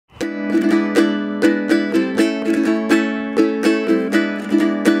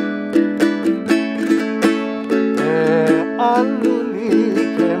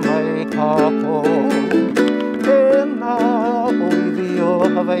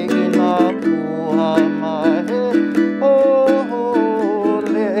Hawaiʻi nā pua mahe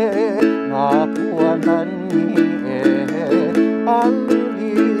ole nā pua nani e alu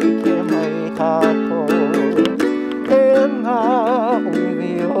like mai kākou e nā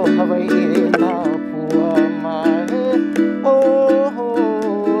uiwi o Hawaiʻi nā pua mahe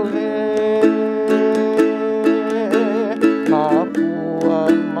ole nā pua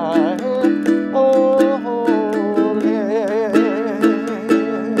mahe ole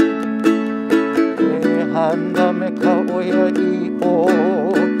e hana me ka oia I o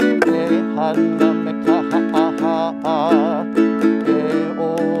e hana me ka haʻahaʻa e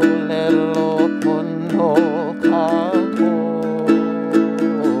ʻōlelo pono ka o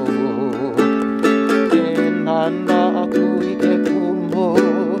e nana aku I ke kumu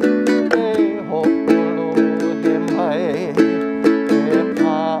e hopolo he mai e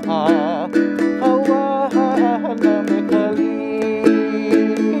paʻa hauahana me ka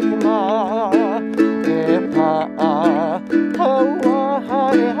lima e paʻa hauaha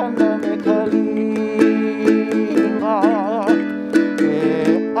e hana me ka lima e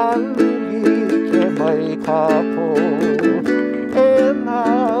alu like mai ka po e nā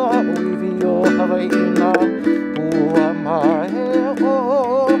uiwi o Hawaiʻi nā pua mahe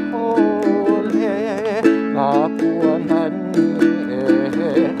ole nā pua nani e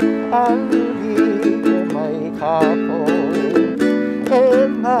alu like mai ka po e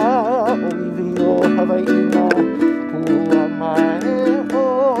nā uiwi o Hawaiʻi nā pua mahe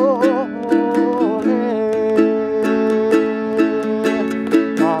ole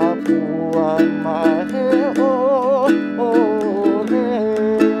nā pua mahe ole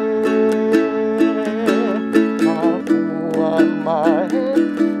nā pua mahe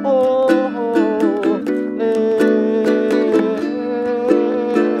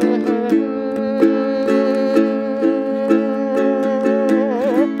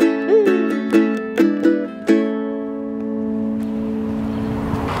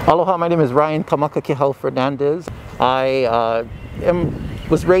Aloha, my name is Kamakakehau Fernandez. I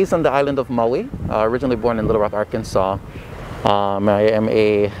was raised on the island of Maui, originally born in Little Rock, Arkansas. I am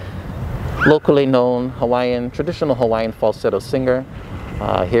a locally known traditional Hawaiian falsetto singer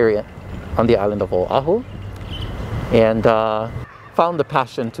here on the island of Oahu, and found the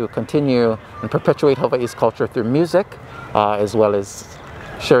passion to continue and perpetuate Hawaii's culture through music, as well as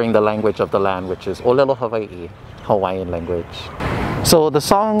sharing the language of the land, which is ʻŌlelo Hawaiʻi, Hawaiian language. So the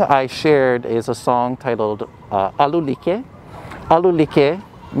song I shared is a song titled Alu Like. Alu Like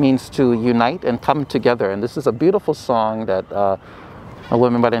means to unite and come together, and this is a beautiful song that a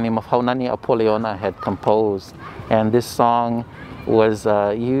woman by the name of Haunani Apoleona had composed. And this song was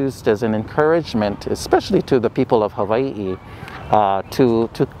used as an encouragement, especially to the people of Hawaii,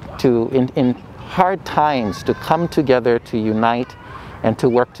 in hard times, to come together, to unite, and to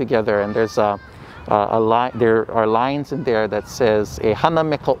work together. And there's there are lines in there that says e hana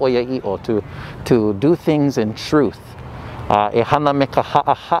me ka oia i'o, to do things in truth, e hana me ka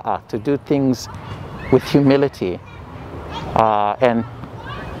haʻahaʻa, to do things with humility, and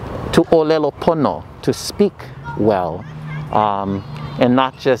to ʻōlelo pono, to speak well, and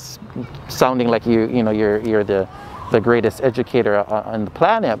not just sounding like you're the greatest educator on the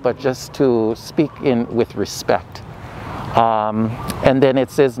planet, but just to speak with respect. And then it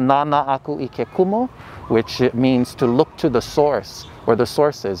says nana aku I ke kumu, which means to look to the source or the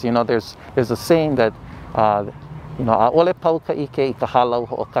sources. There's a saying that a'ole pau ka ike I ka halau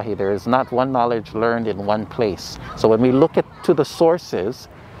ho'okahi. There is not one knowledge learned in one place. So when we look to the sources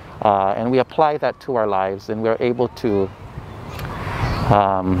and we apply that to our lives, then we're able to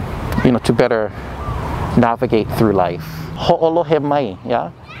to better navigate through life. Ho'olohe mai,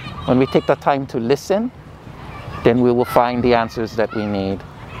 yeah? When we take the time to listen, then we will find the answers that we need.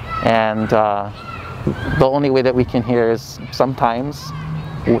 And the only way that we can hear is sometimes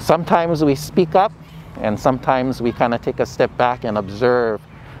we speak up, and sometimes we kind of take a step back and observe,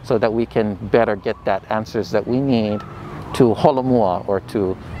 so that we can better get that answers that we need to holomua, or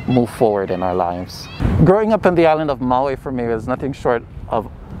to move forward in our lives. Growing up on the island of Maui for me was nothing short of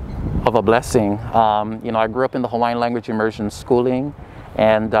a blessing. I grew up in the Hawaiian Language Immersion schooling,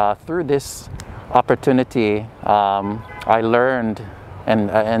 and through this opportunity, I learned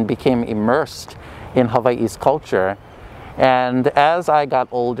and became immersed in Hawaii's culture. And as I got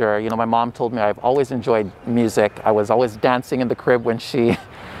older, my mom told me I've always enjoyed music. I was always dancing in the crib when she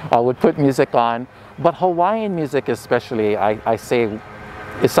would put music on. But Hawaiian music especially, I say,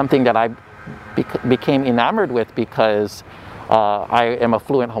 is something that I became enamored with, because I am a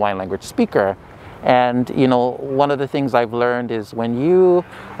fluent Hawaiian language speaker. And one of the things I've learned is when you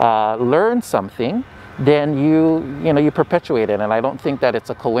learn something, then you perpetuate it. And I don't think that it's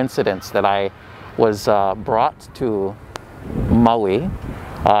a coincidence that I was brought to Maui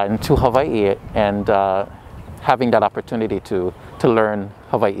and to Hawaii, and having that opportunity to learn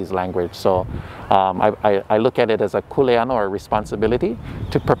Hawaii's language. So I look at it as a kuleana, or responsibility,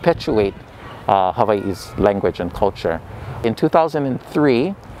 to perpetuate Hawaii's language and culture. In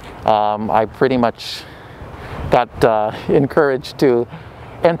 2003, I pretty much got encouraged to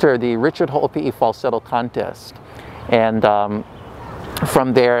enter the Richard Hoʻopiʻiʻs Falsetto contest. And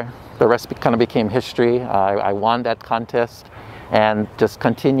from there, the rest kind of became history. I won that contest and just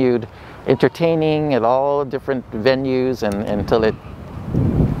continued entertaining at all different venues until it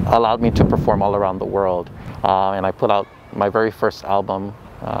allowed me to perform all around the world. And I put out my very first album,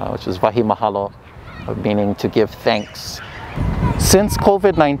 which is Wahi Mahalo, meaning to give thanks. Since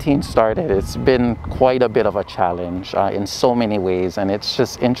COVID-19 started, it's been quite a bit of a challenge in so many ways, and it's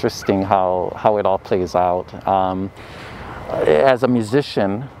just interesting how it all plays out. As a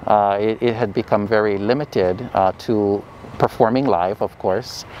musician, it had become very limited to performing live, of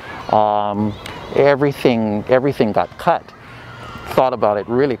course. Everything got cut. Thought about it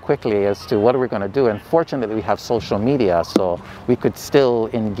really quickly as to what are we going to do, and fortunately we have social media, so we could still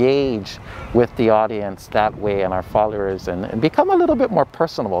engage with the audience that way and our followers, and become a little bit more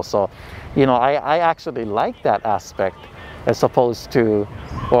personable. So I actually like that aspect, as opposed to,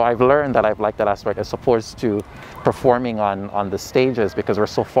 well, I've learned that I've liked that aspect as opposed to performing on the stages, because we're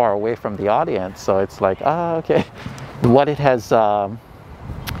so far away from the audience. So it's like, okay. What it has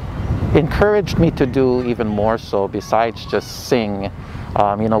encouraged me to do even more so, besides just sing,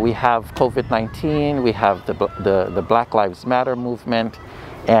 we have COVID-19, we have the Black Lives Matter movement,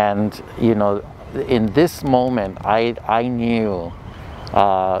 and in this moment I knew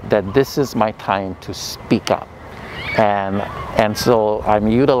that this is my time to speak up, and so I'm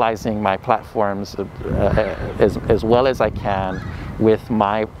utilizing my platforms as well as I can, with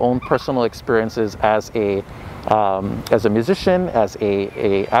my own personal experiences as a musician, as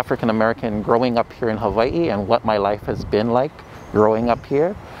a African American growing up here in Hawaii, and what my life has been like growing up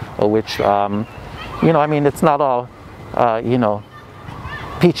here, which it's not all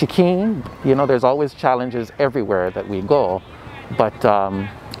peachy keen. There's always challenges everywhere that we go, but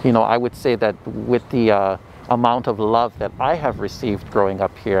I would say that with the amount of love that I have received growing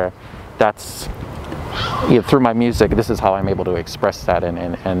up here, that's through my music, this is how I'm able to express that and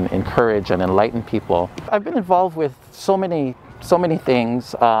encourage and enlighten people. I've been involved with so many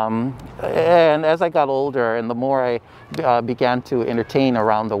things, and as I got older and the more I began to entertain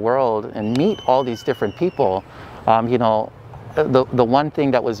around the world and meet all these different people, the one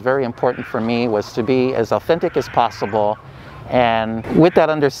thing that was very important for me was to be as authentic as possible. And with that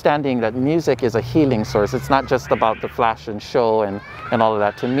understanding that music is a healing source, it's not just about the flash and show and all of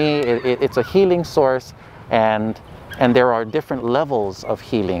that. To me, it's a healing source, and there are different levels of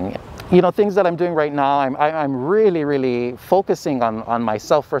healing. Things that I'm doing right now, I'm really focusing on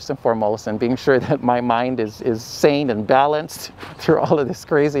myself first and foremost, and being sure that my mind is sane and balanced through all of this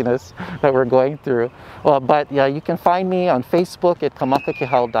craziness that we're going through. But yeah, you can find me on Facebook at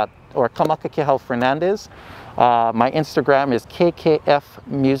Kamakakehau Fernandez. My Instagram is KKF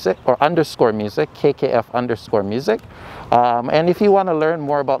Music _music, KKF _music. And if you want to learn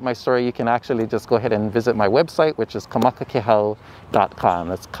more about my story, you can actually just go ahead and visit my website, which is kamakakehau.com.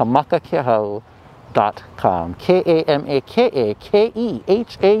 That's kamakakehau.com.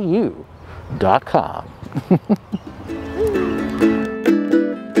 KAMAKAKEHAU.com.